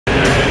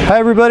Hi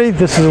everybody,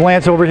 this is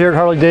Lance over here at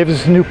Harley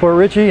Davidson, Newport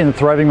Richey, in the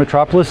thriving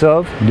metropolis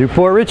of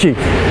Newport Richey.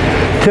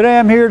 Today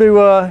I'm here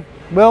to,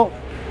 well,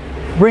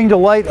 bring to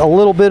light a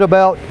little bit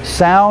about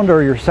sound,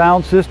 or your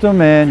sound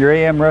system, and your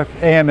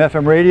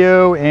AM/FM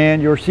radio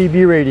and your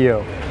CB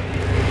radio,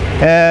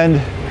 and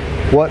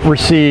what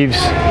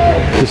receives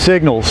the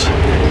signals.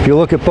 If you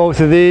look at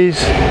both of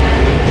these,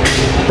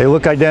 they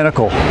look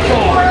identical.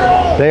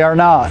 They are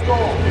not.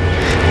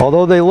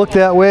 Although they look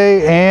that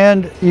way,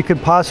 and you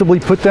could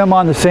possibly put them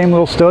on the same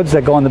little studs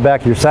that go on the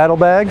back of your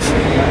saddlebags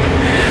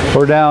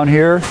or down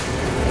here,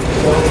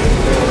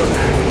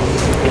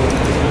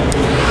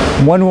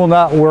 one will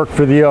not work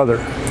for the other.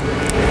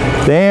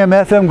 The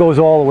AM/FM goes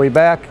all the way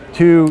back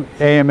to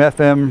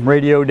AM/FM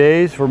radio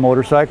days for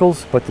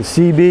motorcycles, but the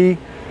CB,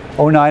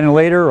 09 and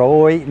later,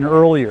 08 and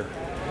earlier.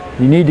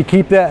 You need to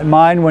keep that in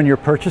mind when you're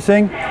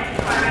purchasing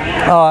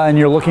and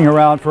you're looking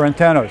around for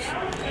antennas.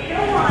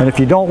 And if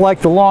you don't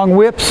like the long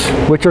whips,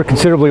 which are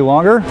considerably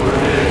longer,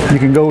 you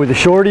can go with the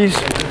shorties.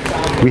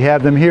 We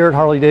have them here at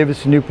Harley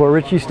Davidson, Newport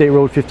Richey, State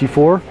Road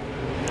 54.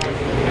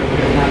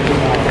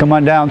 Come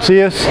on down,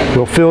 see us,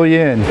 we'll fill you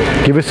in.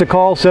 Give us a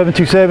call,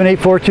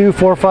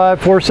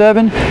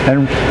 727-842-4547,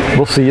 and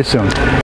we'll see you soon.